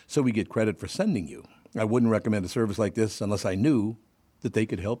so we get credit for sending you I wouldn't recommend a service like this unless I knew that they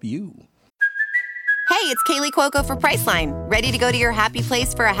could help you. Hey, it's Kaylee Cuoco for Priceline. Ready to go to your happy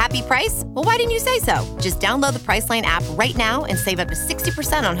place for a happy price? Well, why didn't you say so? Just download the Priceline app right now and save up to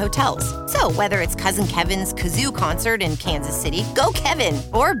 60% on hotels. So whether it's Cousin Kevin's Kazoo Concert in Kansas City, go Kevin,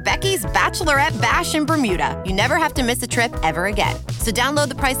 or Becky's Bachelorette Bash in Bermuda, you never have to miss a trip ever again. So download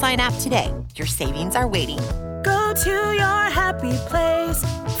the Priceline app today. Your savings are waiting. Go to your happy place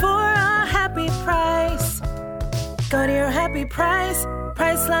for a happy price. Go to your happy price,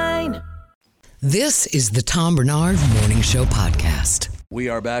 Priceline. This is the Tom Barnard Morning Show podcast. We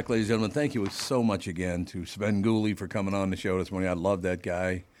are back, ladies and gentlemen. Thank you so much again to Svengoolie for coming on the show this morning. I love that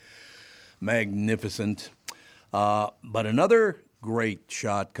guy. Magnificent. But another great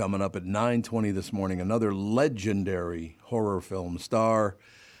shot coming up at 9:20 this morning. Another legendary horror film star,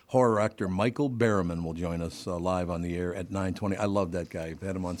 horror actor Michael Berryman will join us live on the air at 9:20. I love that guy. I've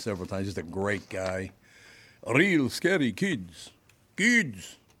had him on several times. Just a great guy. Real scary kids.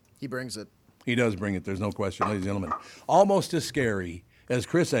 Kids. He brings it. He does bring it. There's no question, ladies and gentlemen. Almost as scary as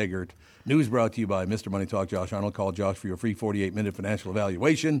Chris Eggert. News brought to you by Mr. Money Talk, Josh Arnold. Call Josh for your free 48-minute financial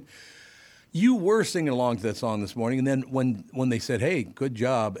evaluation. You were singing along to that song this morning, and then when they said, hey, good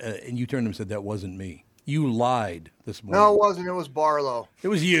job, and you turned and said, that wasn't me. You lied this morning. No, it wasn't. It was Barlow. It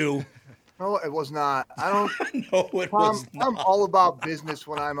was you. No, it was not. I don't. No, it was not. I'm all about business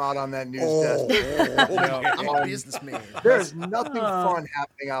when I'm out on that news desk. I'm a businessman. There's nothing fun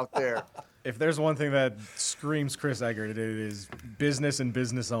happening out there. If there's one thing that screams Chris Eggert, it is business and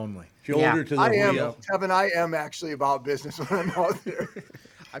business only. Shoulder to the wheel. Kevin, I am actually about business when I'm out there.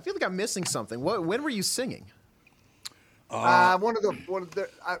 I feel like I'm missing something. When were you singing? I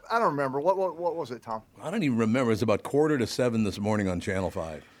don't remember. What was it, Tom? I don't even remember. It was about 6:45 this morning on Channel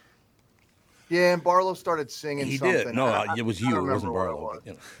 5. Yeah, and Barlow started singing He something. did. No, it was you. It wasn't Barlow.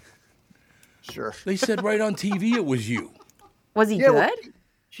 It was. Sure. They said right on TV it was you. Was he good? Well,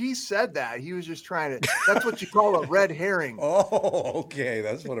 he said that. He was just trying to. That's what you call a red herring. Oh, okay.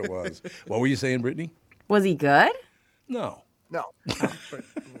 That's what it was. What were you saying, Brittany? Was he good? No. No.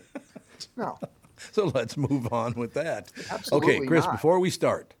 No. So let's move on with that. Absolutely okay, Chris, not. Before we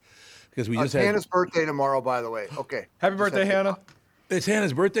start, because we just had Hannah's birthday tomorrow, by the way. Okay. Happy birthday, Hannah. It's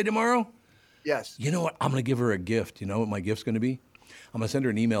Hannah's birthday tomorrow? Yes. You know what? I'm going to give her a gift. You know what my gift's going to be? I'm going to send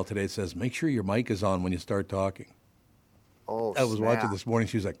her an email today that says, make sure your mic is on when you start talking. Oh, I was snap. watching this morning.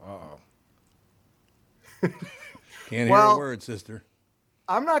 She was like, Can't hear Well, a word, sister.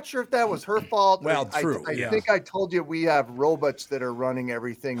 I'm not sure if that was her fault. Well, true. I think I told you we have robots that are running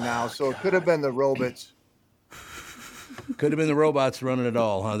everything now, so it could have been the robots. Could have been the robots running it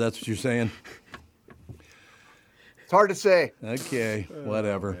all, huh? That's what you're saying? It's hard to say. Okay,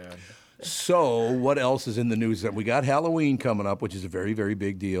 whatever. So, what else is in the news? That we got Halloween coming up, which is a very, very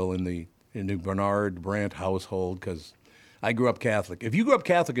big deal in the Barnard Brandt household, because I grew up Catholic. If you grew up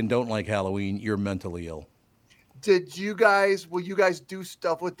Catholic and don't like Halloween, you're mentally ill. Will you guys do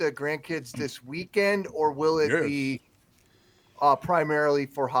stuff with the grandkids this weekend, or will it be primarily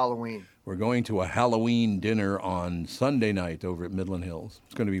for Halloween? We're going to a Halloween dinner on Sunday night over at Midland Hills.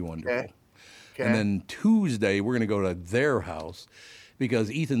 It's going to be wonderful. Okay. And then Tuesday, we're going to go to their house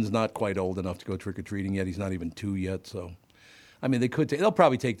because Ethan's not quite old enough to go trick-or-treating yet. He's not even 2 yet. So, I mean, they'll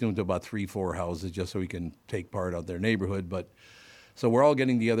probably take them to about 3-4 houses just so he can take part of their neighborhood. But so we're all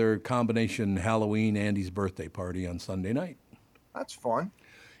getting together, combination Halloween, Andy's birthday party on Sunday night. That's fun.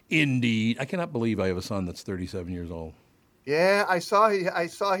 Indeed. I cannot believe I have a son that's 37 years old. Yeah, I saw he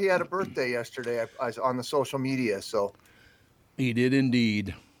had a birthday yesterday on the social media. So he did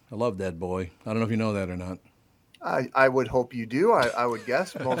indeed. I love that boy. I don't know if you know that or not. I would hope you do. I would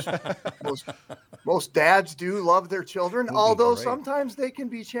guess most dads do love their children, although sometimes they can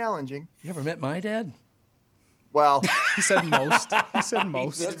be challenging. You ever met my dad? Well, he said most. He said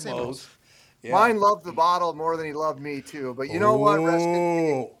most. He said most. Yeah. Mine loved the bottle more than he loved me too. But you know what? Rest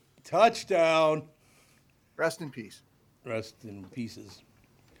in peace. Touchdown. Rest in peace. Rest in pieces.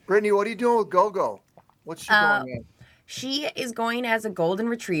 Brittany, what are you doing with Go-Go? What's she going in? She is going as a golden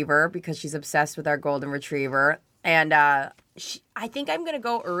retriever because she's obsessed with our golden retriever. And I think I'm going to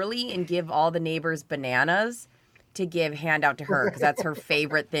go early and give all the neighbors bananas to hand out to her because that's her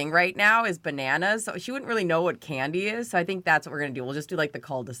favorite thing right now is bananas. So she wouldn't really know what candy is. So I think that's what we're going to do. We'll just do like the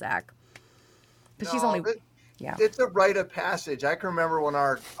cul-de-sac. Because she's only... Yeah. It's a rite of passage. I can remember when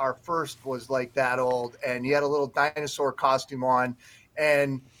our first was like that old and he had a little dinosaur costume on.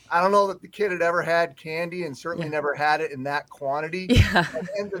 And I don't know that the kid had ever had candy and certainly never had it in that quantity. Yeah. And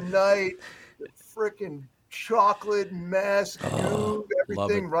in the night, the freaking chocolate mess,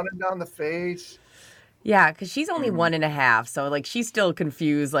 everything running down the face. Yeah, because she's only 1.5, so like she's still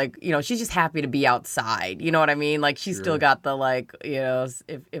confused. Like, you know, she's just happy to be outside. You know what I mean? Like she's still got the like, you know,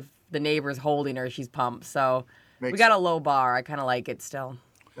 if the neighbor's holding her, she's pumped. So we got a low bar. I kind of like it still.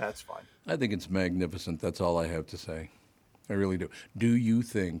 That's fine. I think it's magnificent. That's all I have to say. I really do. Do you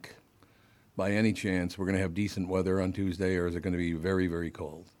think, by any chance, we're going to have decent weather on Tuesday, or is it going to be very, very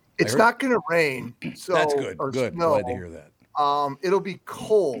cold? It's not going to rain. So that's good. Or Good. snow. Glad to hear that. It'll be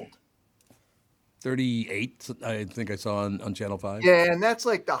cold. 38, I think I saw on Channel 5. Yeah, and that's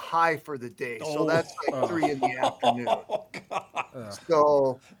like the high for the day. So that's like 3 in the afternoon.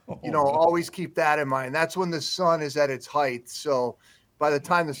 So, always keep that in mind. That's when the sun is at its height. So by the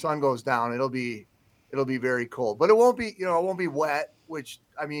time the sun goes down, it'll be very cold. But it won't be, it won't be wet, which,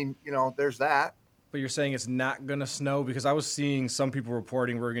 I mean, there's that. But you're saying it's not going to snow? Because I was seeing some people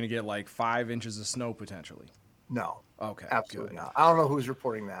reporting we're going to get like 5 inches of snow potentially. No. Okay. Absolutely not. I don't know who's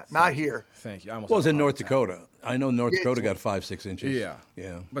reporting that. Not here. Thank you. Well, it was in North Dakota. I know North Dakota got 5-6 inches.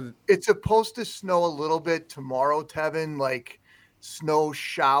 Yeah. But it's supposed to snow a little bit tomorrow, Tevin, like snow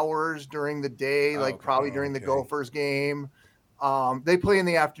showers during the day, probably during the Gophers game. They play in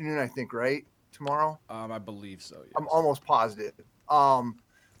the afternoon, I think, right? Tomorrow? I believe so, yes. I'm almost positive.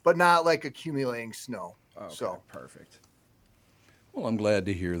 But not like accumulating snow. Okay, so perfect. Well, I'm glad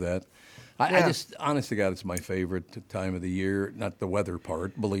to hear that. I just, honest to God, it's my favorite time of the year. Not the weather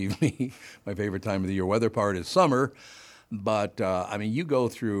part, believe me. My favorite time of the year. Weather part is summer. But, I mean, you go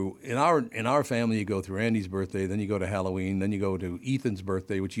through, in our family, you go through Andy's birthday, then you go to Halloween, then you go to Ethan's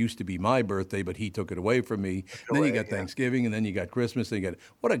birthday, which used to be my birthday, but he took it away from me. Then you got Thanksgiving, and then you got Christmas. Then you got,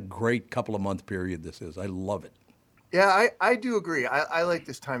 what a great couple of month period this is. I love it. Yeah, I do agree. I like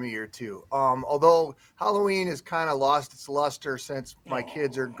this time of year too. Although Halloween has kind of lost its luster since my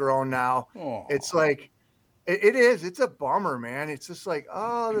kids are grown now. It's like, it is. It's a bummer, man. It's just like,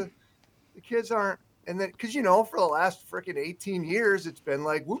 the kids aren't. And then, because, for the last freaking 18 years, it's been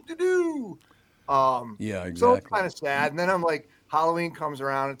like, whoop-de-doo. Yeah, exactly. So it's kind of sad. And then I'm like, Halloween comes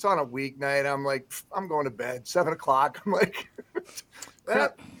around. It's on a weeknight. I'm like, I'm going to bed. 7 o'clock. I'm like,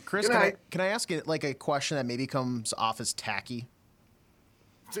 Chris, can I ask you like a question that maybe comes off as tacky?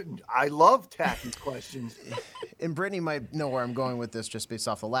 I love tacky questions. And Brittany might know where I'm going with this just based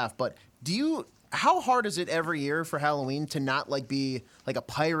off the laugh. But how hard is it every year for Halloween to not like be like a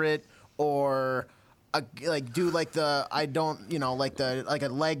pirate or do like the like a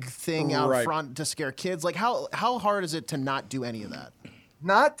leg thing out front to scare kids? Like how hard is it to not do any of that?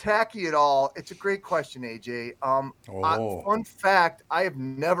 Not tacky at all. It's a great question, AJ. Fun fact, I have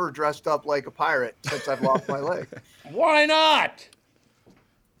never dressed up like a pirate since I've lost my leg. Why not?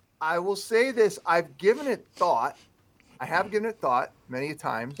 I will say this. I've given it thought. I have given it thought many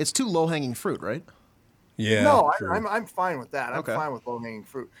times. It's too low-hanging fruit, right? Yeah. No, I'm fine with that. I'm fine with low-hanging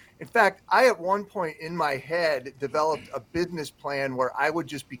fruit. In fact, I at one point in my head developed a business plan where I would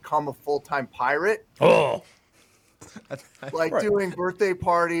just become a full-time pirate. Oh. Like doing birthday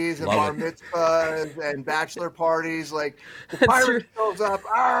parties and bar mitzvahs and bachelor parties. Like the pirate shows up.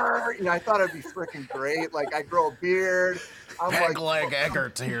 I thought it'd be freaking great. Like I grow a beard. I'm leg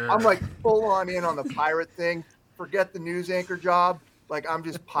Eggert's here. I'm like full on in on the pirate thing. Forget the news anchor job. Like I'm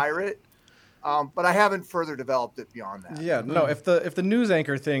just pirate. But I haven't further developed it beyond that. Yeah, no. If the news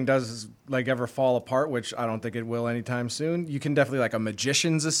anchor thing does like ever fall apart, which I don't think it will anytime soon, you can definitely like a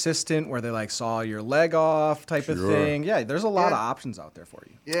magician's assistant where they like saw your leg off type of thing. Yeah, there's a lot of options out there for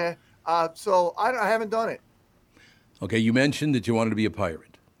you. Yeah. So I haven't done it. Okay, you mentioned that you wanted to be a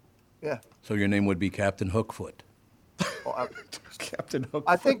pirate. Yeah. So your name would be Captain Hookfoot. Captain Hook.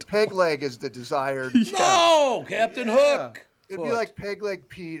 I think Peg Leg is the desired. No, Captain Hook. It'd be like Peg Leg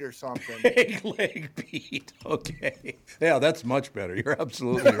Pete or something. Peg Leg Pete. Okay. Yeah, that's much better. You're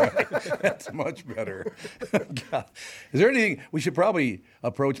absolutely right. That's much better. God. Is there anything we should probably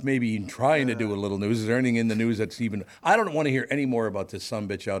approach maybe trying to do a little news? Is there anything in the news that's even... I don't want to hear any more about this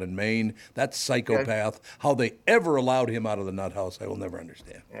sumbitch out in Maine. That psychopath. Okay. How they ever allowed him out of the nut house, I will never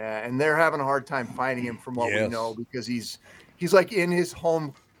understand. Yeah, and they're having a hard time finding him from what we know because he's like in his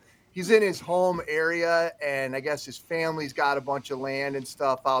home... He's in his home area, and I guess his family's got a bunch of land and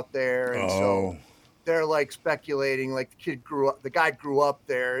stuff out there, and so they're like speculating. Like the guy grew up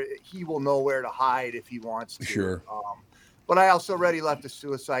there. He will know where to hide if he wants to. Sure. But I also already left a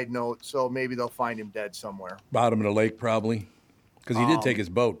suicide note, so maybe they'll find him dead somewhere. Bottom of the lake, probably, because he did take his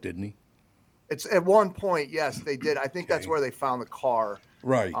boat, didn't he? It's at one point, yes, they did. I think that's where they found the car.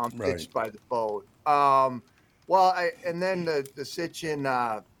 Right. Ditched by the boat. And then the sitch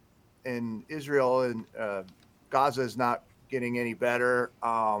in Israel and Gaza is not getting any better.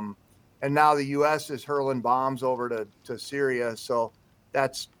 And now the U.S. is hurling bombs over to Syria. So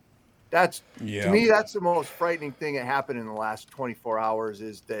that's That's Yeah. to me, that's the most frightening thing that happened in the last 24 hours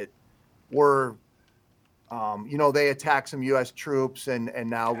is that we're, they attacked some U.S. troops and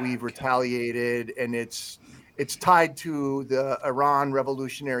now we've retaliated, and it's tied to the Iran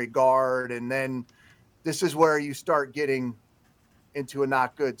Revolutionary Guard, and then this is where you start getting into a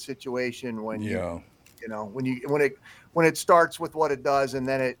not good situation when when it starts with what it does and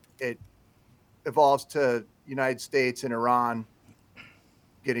then it evolves to United States and Iran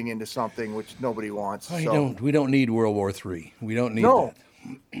getting into something which nobody wants. We don't need World War III. We don't need that.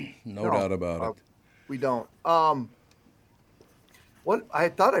 No doubt about it. We don't. What I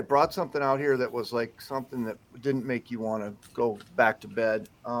thought I brought something out here that was like something that didn't make you want to go back to bed.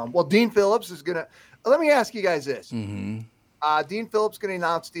 Well, Dean Phillips is gonna. Let me ask you guys this. Mm-hmm. Dean Phillips going to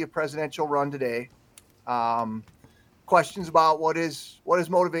announce the presidential run today. Questions about what his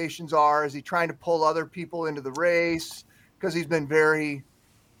motivations are. Is he trying to pull other people into the race? Because he's been very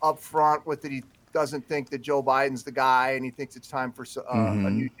upfront with it. He doesn't think that Joe Biden's the guy, and he thinks it's time for a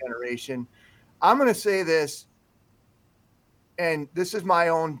new generation. I'm going to say this, and this is my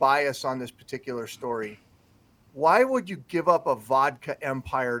own bias on this particular story. Why would you give up a vodka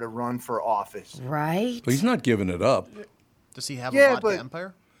empire to run for office? Right. Well, he's not giving it up. Does he have a vodka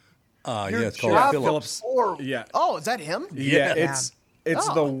empire? It's called Phillips. Yeah. Oh, is that him? Yeah, it's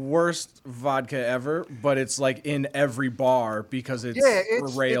the worst vodka ever, but it's like in every bar because it's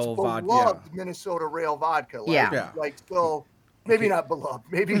rail vodka. Beloved Minnesota rail vodka. Like so. Maybe not beloved.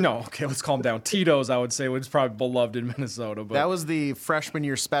 Maybe no. Okay, let's calm down. Tito's, I would say, was probably beloved in Minnesota. But that was the freshman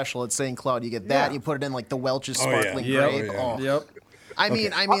year special at St. Cloud. You get that. You put it in like the Welch's sparkling grape. Yep. I mean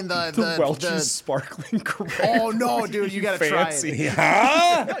the Welch's sparkling grape. Oh no, dude, you gotta try it.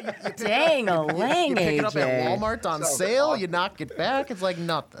 Yeah. Dang a lang, you pick it up at Walmart on sale. You knock it back. It's like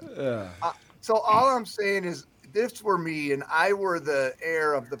nothing. So all I'm saying is, if this were me and I were the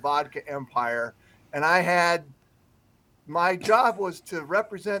heir of the vodka empire, and I had. My job was to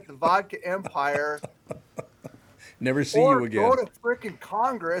represent the vodka empire. Never see you again. Or go to freaking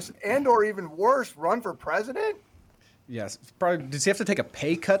Congress or even worse, run for president. Yes. Probably. Does he have to take a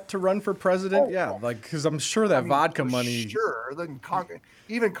pay cut to run for president? Because I'm sure that vodka money. Sure. Then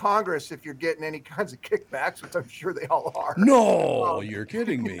even Congress, if you're getting any kinds of kickbacks, which I'm sure they all are. No, you're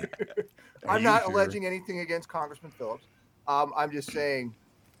kidding me. I'm not alleging anything against Congressman Phillips. I'm just saying.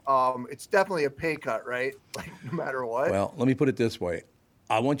 It's definitely a pay cut, right? Like no matter what. Well, let me put it this way.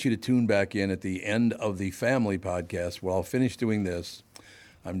 I want you to tune back in at the end of the family podcast where I'll finish doing this.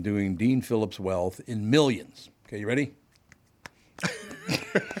 I'm doing Dean Phillips' wealth in millions. Okay, you ready?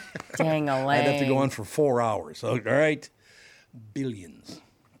 Dang a I'd have to go on for 4 hours. All right? Billions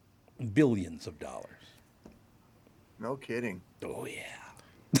of dollars. No kidding. Oh, yeah.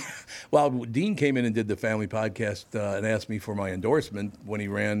 Well, Dean came in and did the family podcast and asked me for my endorsement when he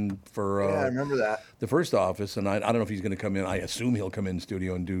ran for I remember that. the first office. And I don't know if he's going to come in. I assume he'll come in the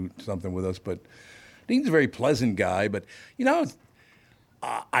studio and do something with us. But Dean's a very pleasant guy. But,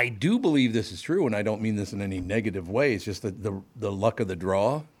 I do believe this is true, and I don't mean this in any negative way. It's just that the luck of the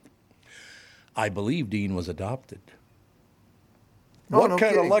draw. I believe Dean was adopted. What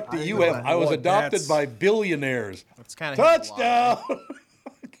kind of luck do you have? I was adopted by billionaires. That's kind of touchdown.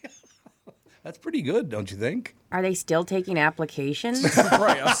 That's pretty good, don't you think? Are they still taking applications?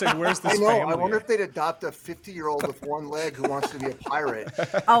 Right. I was saying, where's this family? I wonder if they'd adopt a 50-year-old with one leg who wants to be a pirate.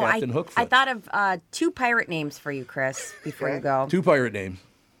 Oh, I thought of 2 pirate names for you, Chris, before you go. 2 pirate names.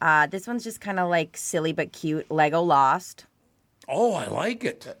 This one's just kind of like silly but cute. Lego Lost. Oh, I like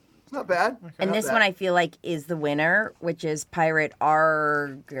it. It's not bad. And this one I feel like is the winner, which is Pirate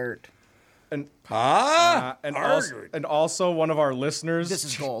Argert. And also one of our listeners. This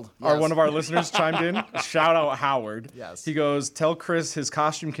is gold. One of our listeners chimed in. Shout out Howard. Yes. He goes, tell Chris his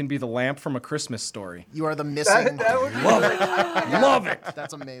costume can be the lamp from A Christmas Story. You are the missing. Love it.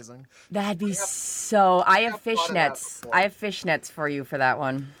 That's amazing. That'd be so. I have fishnets. I have fishnets for you for that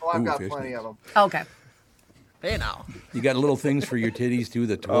one. Oh, I've got plenty of them. Okay. Hey now. You got little things for your titties too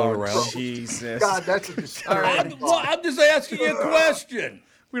that twirl around. Jesus. God, that's a disgusting. I'm just asking you a question.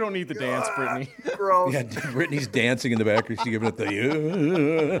 We don't need the dance, Brittany. Gross. Yeah, Brittany's dancing in the back. She's giving it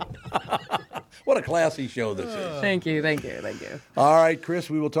the. What a classy show this is. Thank you. All right, Chris,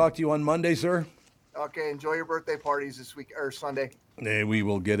 we will talk to you on Monday, sir. Okay, enjoy your birthday parties this week or Sunday. Hey, we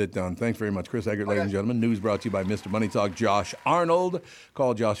will get it done. Thanks very much, Chris Eggert, ladies and gentlemen. News brought to you by Mr. Money Talk, Josh Arnold.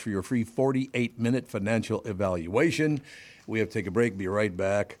 Call Josh for your free 48-minute financial evaluation. We have to take a break. Be right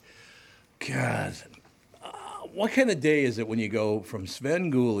back. God, what kind of day is it when you go from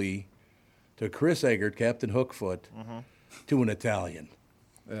Svengoolie to Chris Eggert, Captain Hookfoot, to an Italian?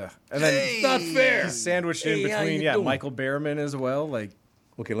 Yeah, and then it's not fair. He's sandwiched in between, Michael Behrman as well. Like,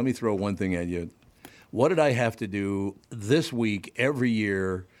 Okay, let me throw one thing at you. What did I have to do this week every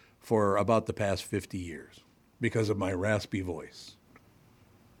year for about the past 50 years because of my raspy voice?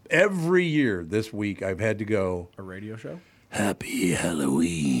 Every year this week I've had to go. A radio show? Happy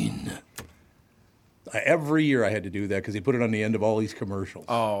Halloween. Every year I had to do that because he put it on the end of all these commercials.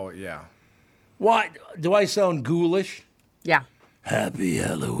 Oh, yeah. What? Do I sound ghoulish? Yeah. Happy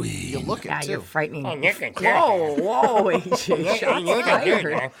Halloween. You look it, too. You're frightening. Oh, Whoa, AJ. Shots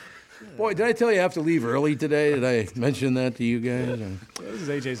fired. Boy, did I tell you I have to leave early today? Did I mention that to you guys? This is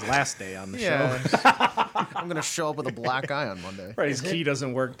AJ's last day on the show. I'm going to show up with a black eye on Monday. Right, his key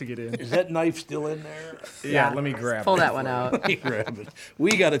doesn't work to get in. Is that knife still in there? Yeah, let me grab it. Pull that one out. Let me grab it.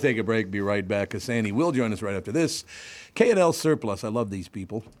 We got to take a break. Be right back because Sandy will join us right after this. K&L Surplus. I love these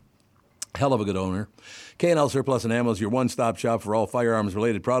people. Hell of a good owner. K&L Surplus and Ammo is your one-stop shop for all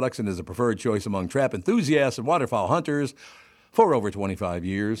firearms-related products and is a preferred choice among trap enthusiasts and waterfowl hunters for over 25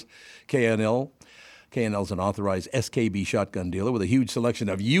 years. K&L is an authorized SKB shotgun dealer with a huge selection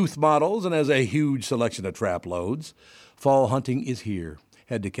of youth models and has a huge selection of trap loads. Fall hunting is here.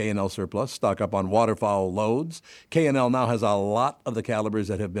 Head to K&L Surplus, stock up on waterfowl loads. K&L now has a lot of the calibers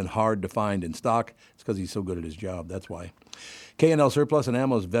that have been hard to find in stock. It's because he's so good at his job, that's why. K&L Surplus and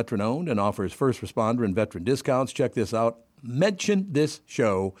Ammo is veteran-owned and offers first responder and veteran discounts. Check this out. Mention this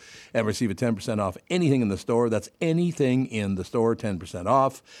show and receive a 10% off anything in the store. That's anything in the store, 10%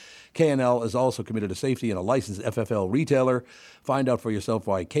 off. K&L is also committed to safety and a licensed FFL retailer. Find out for yourself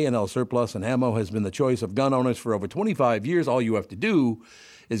why K&L Surplus and Ammo has been the choice of gun owners for over 25 years. All you have to do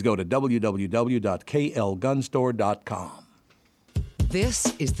is go to www.klgunstore.com.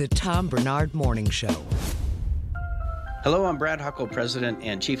 This is the Tom Barnard Morning Show. Hello, I'm Brad Huckle, President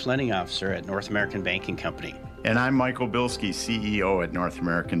and Chief Lending Officer at North American Banking Company. And I'm Michael Bilski, CEO at North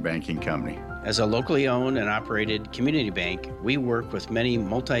American Banking Company. As a locally owned and operated community bank, we work with many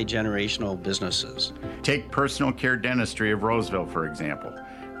multi-generational businesses. Take Personal Care Dentistry of Roseville, for example.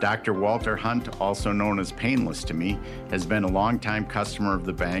 Dr. Walter Hunt, also known as Painless to me, has been a longtime customer of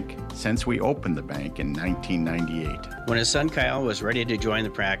the bank since we opened the bank in 1998. When his son Kyle was ready to join the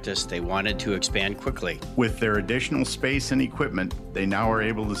practice, they wanted to expand quickly. With their additional space and equipment, they now are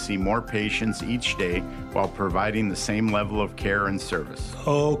able to see more patients each day while providing the same level of care and service.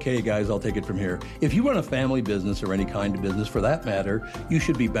 Okay, guys, I'll take it from here. If you run a family business or any kind of business for that matter, you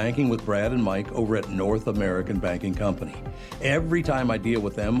should be banking with Brad and Mike over at North American Banking Company. Every time I deal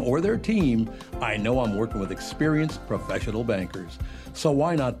with them or their team, I know I'm working with experienced professional bankers. So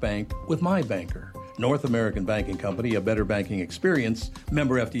why not bank with my banker? North American Banking Company, a better banking experience,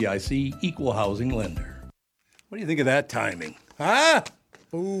 member FDIC, equal housing lender. What do you think of that timing? Huh?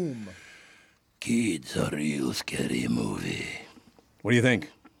 Boom. Kids, a real scary movie. What do you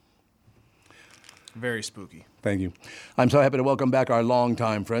think? Very spooky. Thank you. I'm so happy to welcome back our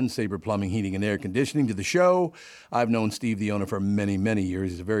longtime friend, Sabre Plumbing, Heating, and Air Conditioning, to the show. I've known Steve, the owner, for many, many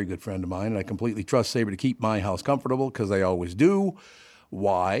years. He's a very good friend of mine, and I completely trust Sabre to keep my house comfortable because they always do.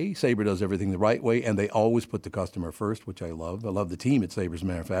 Why? Sabre does everything the right way, and they always put the customer first, which I love. I love the team at Sabre, as a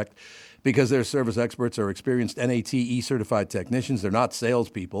matter of fact, because their service experts are experienced NATE certified technicians. They're not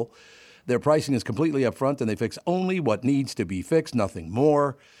salespeople. Their pricing is completely upfront, and they fix only what needs to be fixed, nothing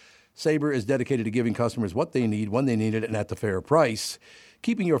more. Sabre is dedicated to giving customers what they need, when they need it, and at the fair price.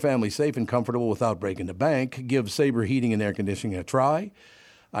 Keeping your family safe and comfortable without breaking the bank. Give Sabre Heating and Air Conditioning a try.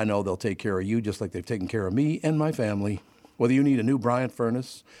 I know they'll take care of you just like they've taken care of me and my family. Whether you need a new Bryant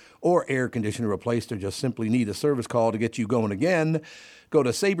furnace or air conditioner replaced or just simply need a service call to get you going again, go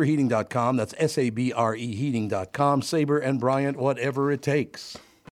to saberheating.com. That's SABRE heating.com. Sabre and Bryant, whatever it takes.